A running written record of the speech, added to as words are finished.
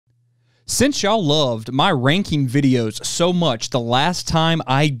Since y'all loved my ranking videos so much the last time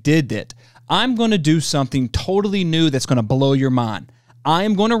I did it, I'm going to do something totally new that's going to blow your mind.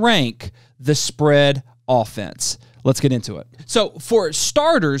 I'm going to rank the spread offense. Let's get into it. So for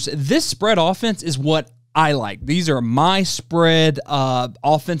starters, this spread offense is what I like. These are my spread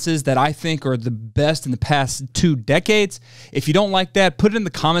offenses that I think are the best in the past 2 decades. If you don't like that, put it in the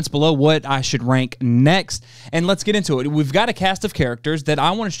comments below what I should rank next, and let's get into it. We've got a cast of characters that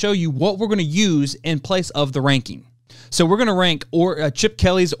I want to show you what we're going to use in place of the ranking. So we're going to rank Chip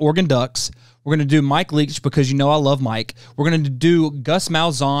Kelly's Oregon Ducks. We're going to do Mike Leach because you know I love Mike. We're going to do Gus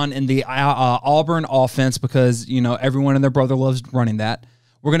Malzahn in the Auburn offense because, you know, everyone and their brother loves running that.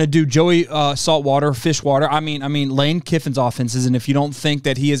 We're going to do Joey Saltwater, Fishwater. I mean Lane Kiffin's offenses, and if you don't think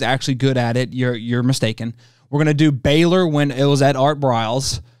that he is actually good at it, you're mistaken. We're going to do Baylor when it was at Art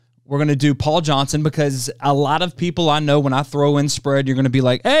Briles. We're going to do Paul Johnson because a lot of people I know when I throw in spread, you're going to be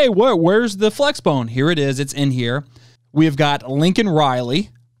like, hey, where's the flex bone? Here it is. It's in here. We've got Lincoln Riley,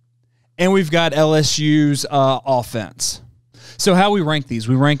 and we've got LSU's offense. So how we rank these?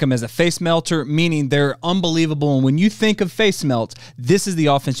 We rank them as a face melter, meaning they're unbelievable. And when you think of face melts, this is the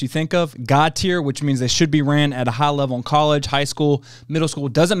offense you think of. God tier, which means they should be ran at a high level in college, high school, middle school.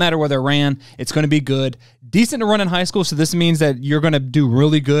 Doesn't matter where they're ran. It's going to be good. Decent to run in high school, so this means that you're going to do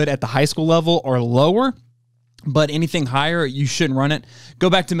really good at the high school level or lower. But anything higher, you shouldn't run it.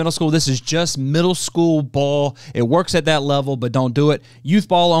 Go back to middle school. This is just middle school ball. It works at that level, but don't do it. Youth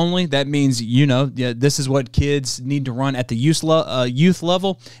ball only. That means, you know, this is what kids need to run at the youth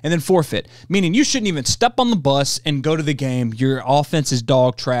level. And then forfeit, meaning you shouldn't even step on the bus and go to the game. Your offense is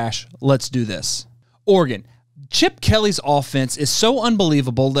dog trash. Let's do this. Oregon. Chip Kelly's offense is so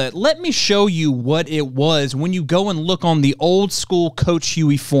unbelievable that let me show you what it was when you go and look on the old school Coach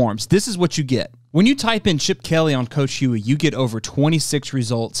Huey forums. This is what you get. When you type in Chip Kelly on Coach Huey, you get over 26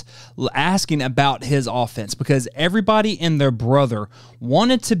 results asking about his offense because everybody and their brother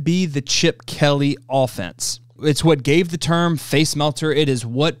wanted to be the Chip Kelly offense. It's what gave the term face melter. It is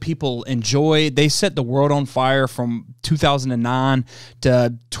what people enjoy. They set the world on fire from 2009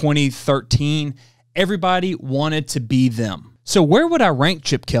 to 2013. Everybody wanted to be them. So where would I rank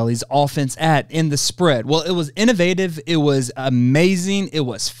Chip Kelly's offense at in the spread? Well, it was innovative, it was amazing, it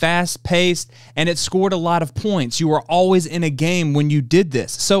was fast-paced, and it scored a lot of points. You were always in a game when you did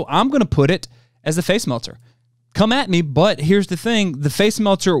this. So I'm going to put it as the face melter. Come at me, but here's the thing. The face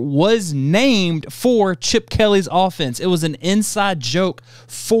melter was named for Chip Kelly's offense. It was an inside joke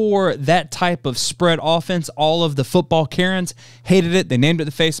for that type of spread offense. All of the football Karens hated it. They named it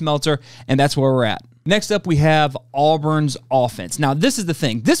the face melter, and that's where we're at. Next up, we have Auburn's offense. Now, this is the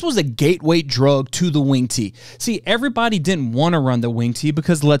thing. This was a gateway drug to the wing tee. See, everybody didn't want to run the wing tee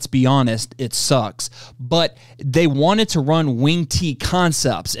because, let's be honest, it sucks. But they wanted to run wing tee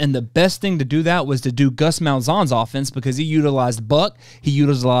concepts, and the best thing to do that was to do Gus Malzahn's offense because he utilized buck, he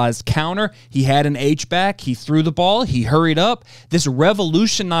utilized counter, he had an H-back, he threw the ball, he hurried up. This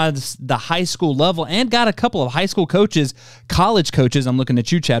revolutionized the high school level and got a couple of high school coaches, college coaches, I'm looking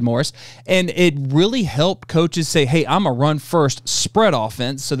at you, Chad Morris, and it really helped coaches say, hey, I'm a run first spread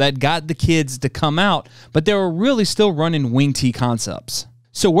offense, so that got the kids to come out, but they were really still running wing tee concepts.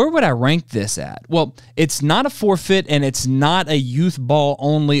 So where would I rank this at? Well, it's not a forfeit and it's not a youth ball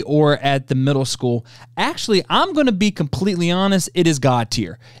only or at the middle school. Actually, I'm going to be completely honest, it is God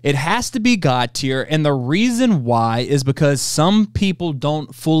tier. It has to be God tier, and the reason why is because some people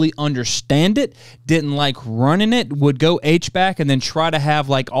don't fully understand it, didn't like running it, would go H-back and then try to have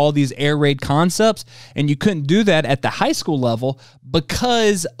like all these air raid concepts, and you couldn't do that at the high school level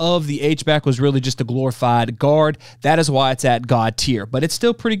because of the H-back was really just a glorified guard. That is why it's at God tier, but it's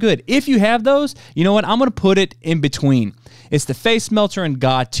still pretty good. If you have those, you know what? I'm going to put it in between. It's the face melter and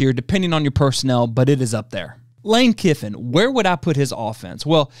God tier, depending on your personnel, but it is up there. Lane Kiffin, where would I put his offense?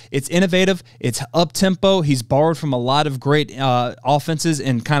 Well, it's innovative, it's up-tempo, he's borrowed from a lot of great offenses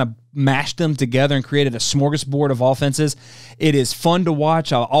and kind of mashed them together and created a smorgasbord of offenses. It is fun to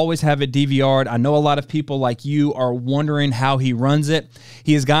watch. I'll always have it DVR'd. I know a lot of people like you are wondering how he runs it.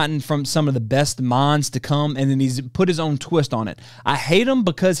 He has gotten from some of the best minds to come, and then he's put his own twist on it. I hate him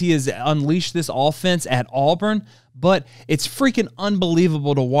because he has unleashed this offense at Auburn, but it's freaking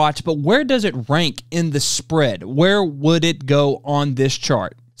unbelievable to watch. But where does it rank in the spread? Where would it go on this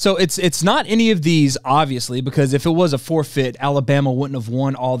chart? So it's not any of these, obviously, because if it was a forfeit, Alabama wouldn't have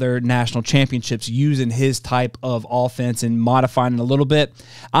won all their national championships using his type of offense and modifying it a little bit.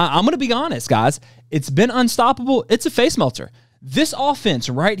 I'm going to be honest, guys. It's been unstoppable. It's a face melter. This offense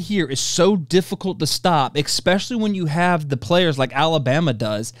right here is so difficult to stop, especially when you have the players like Alabama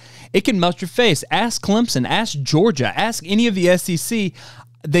does. It can melt your face. Ask Clemson. Ask Georgia. Ask any of the SEC.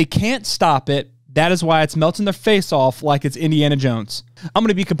 They can't stop it. That is why it's melting their face off like it's Indiana Jones. I'm going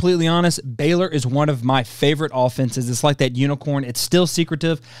to be completely honest. Baylor is one of my favorite offenses. It's like that unicorn. It's still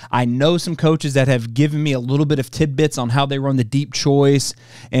secretive. I know some coaches that have given me a little bit of tidbits on how they run the deep choice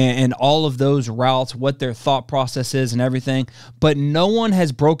and all of those routes, what their thought process is and everything. But no one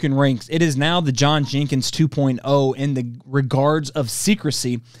has broken ranks. It is now the John Jenkins 2.0 in the regards of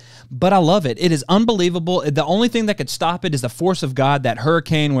secrecy. But I love it. It is unbelievable. The only thing that could stop it is the force of God, that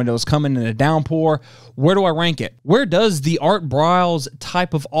hurricane when it was coming in a downpour. Where do I rank it? Where does the Art Briles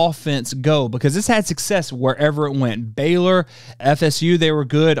type of offense go? Because this had success wherever it went. Baylor, FSU, they were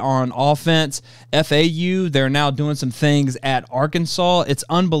good on offense. FAU, they're now doing some things at Arkansas. It's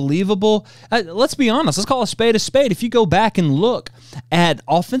unbelievable. Let's be honest. Let's call a spade a spade. If you go back and look at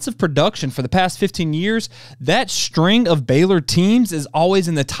offensive production for the past 15 years, that string of Baylor teams is always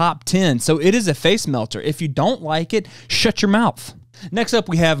in the top 10. So it is a face melter. If you don't like it, shut your mouth. Next up,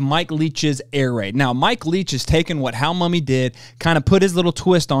 we have Mike Leach's air raid. Now, Mike Leach has taken what Hal Mumme did, kind of put his little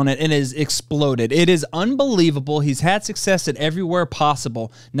twist on it, and has exploded. It is unbelievable. He's had success at everywhere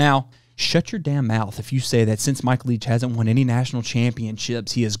possible. Now, shut your damn mouth if you say that since Mike Leach hasn't won any national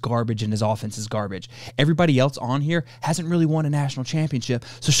championships, he is garbage and his offense is garbage. Everybody else on here hasn't really won a national championship,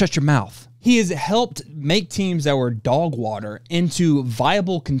 so shut your mouth. He has helped make teams that were dog water into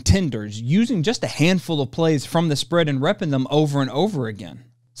viable contenders using just a handful of plays from the spread and repping them over and over again.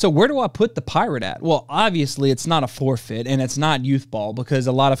 So where do I put the Pirate at? Well, obviously it's not a forfeit and it's not youth ball because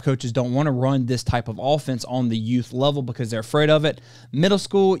a lot of coaches don't want to run this type of offense on the youth level because they're afraid of it. Middle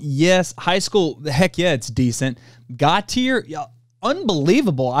school, yes. High school, heck yeah, it's decent. God tier,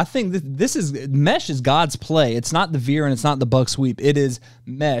 unbelievable. I think this is mesh is God's play. It's not the veer and it's not the buck sweep. It is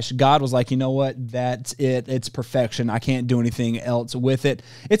mesh. God was like, you know what? That's it. It's perfection. I can't do anything else with it.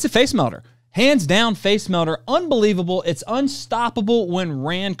 It's a face melter. Hands down, face melter. Unbelievable. It's unstoppable when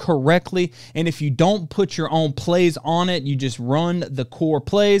ran correctly. And if you don't put your own plays on it, you just run the core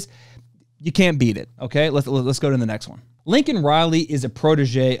plays, you can't beat it. Okay, let's go to the next one. Lincoln Riley is a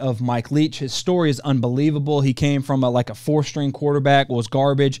protege of Mike Leach. His story is unbelievable. He came from like a 4-string quarterback, was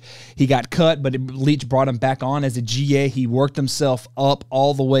garbage. He got cut, but Leach brought him back on as a GA. He worked himself up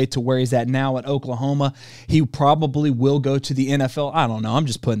all the way to where he's at now at Oklahoma. He probably will go to the NFL. I don't know. I'm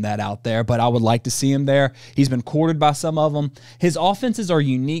just putting that out there, but I would like to see him there. He's been courted by some of them. His offenses are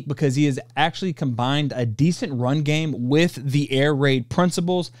unique because he has actually combined a decent run game with the air raid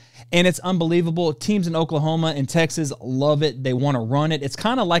principles, and it's unbelievable. Teams in Oklahoma and Texas love it. They want to run it. It's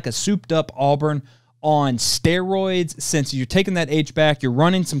kind of like a souped-up Auburn on steroids, since you're taking that H-back, you're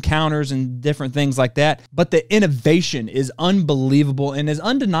running some counters and different things like that. But the innovation is unbelievable and is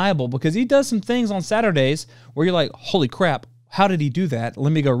undeniable because he does some things on Saturdays where you're like, holy crap, how did he do that?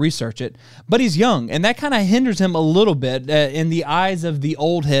 Let me go research it. But he's young, and that kind of hinders him a little bit in the eyes of the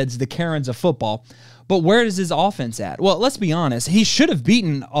old heads, the Karens of football. But where is his offense at? Well, let's be honest. He should have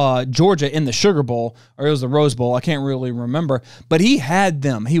beaten Georgia in the Sugar Bowl, or it was the Rose Bowl. I can't really remember. But he had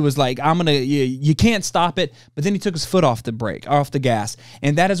them. He was like, you can't stop it. But then he took his foot off the gas.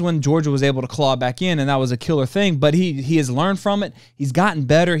 And that is when Georgia was able to claw back in, and that was a killer thing. But he has learned from it. He's gotten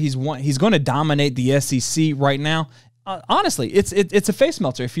better. He's going to dominate the SEC right now. Honestly, it's a face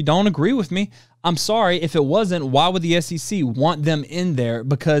melter. If you don't agree with me, I'm sorry. If it wasn't, why would the SEC want them in there?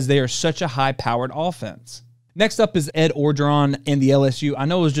 Because they are such a high-powered offense. Next up is Ed Orgeron and the LSU. I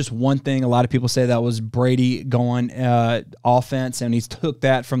know it was just one thing. A lot of people say that was Brady going offense, and he took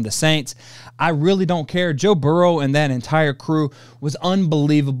that from the Saints. I really don't care. Joe Burrow and that entire crew was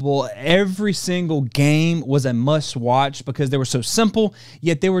unbelievable. Every single game was a must-watch because they were so simple,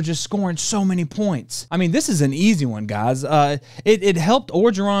 yet they were just scoring so many points. I mean, this is an easy one, guys. It helped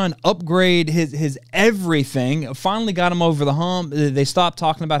Orgeron upgrade his everything. Finally got him over the hump. They stopped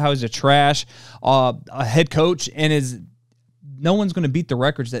talking about how he's a trash head coach, and no one's going to beat the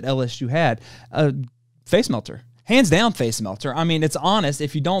records that LSU had. Face melter. Hands down face melter. I mean, it's honest.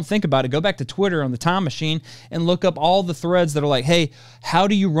 If you don't think about it, go back to Twitter on the time machine and look up all the threads that are like, hey, how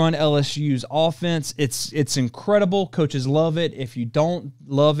do you run LSU's offense? It's incredible. Coaches love it. If you don't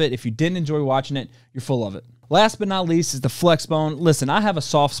love it, if you didn't enjoy watching it, you're full of it. Last but not least is the flex bone. Listen, I have a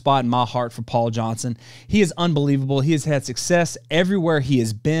soft spot in my heart for Paul Johnson. He is unbelievable. He has had success everywhere he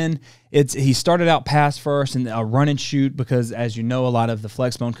has been. He started out pass first and a run and shoot because, as you know, a lot of the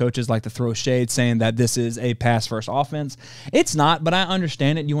flexbone coaches like to throw shade saying that this is a pass first offense. It's not, but I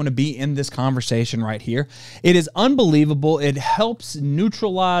understand it. You want to be in this conversation right here. It is unbelievable. It helps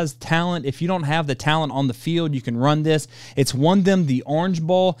neutralize talent. If you don't have the talent on the field, you can run this. It's won them the Orange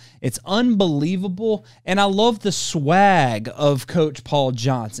Bowl. It's unbelievable, and I love the swag of Coach Paul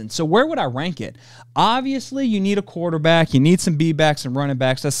Johnson. So where would I rank it? Obviously, you need a quarterback. You need some B-backs and running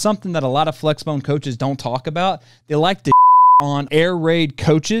backs. That's something that a lot of flexbone coaches don't talk about. They like to on air raid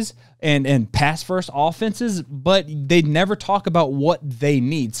coaches and pass first offenses, but they never talk about what they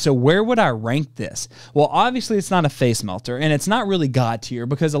need. So where would I rank this? Well, obviously it's not a face melter, and it's not really God tier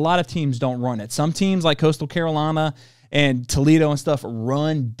because a lot of teams don't run it. Some teams like Coastal Carolina and Toledo and stuff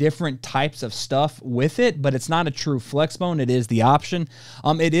run different types of stuff with it, but it's not a true flexbone. It is the option.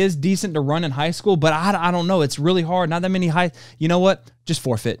 It is decent to run in high school, but I don't know. It's really hard. Not that many you know what? Just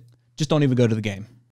forfeit. Just don't even go to the game.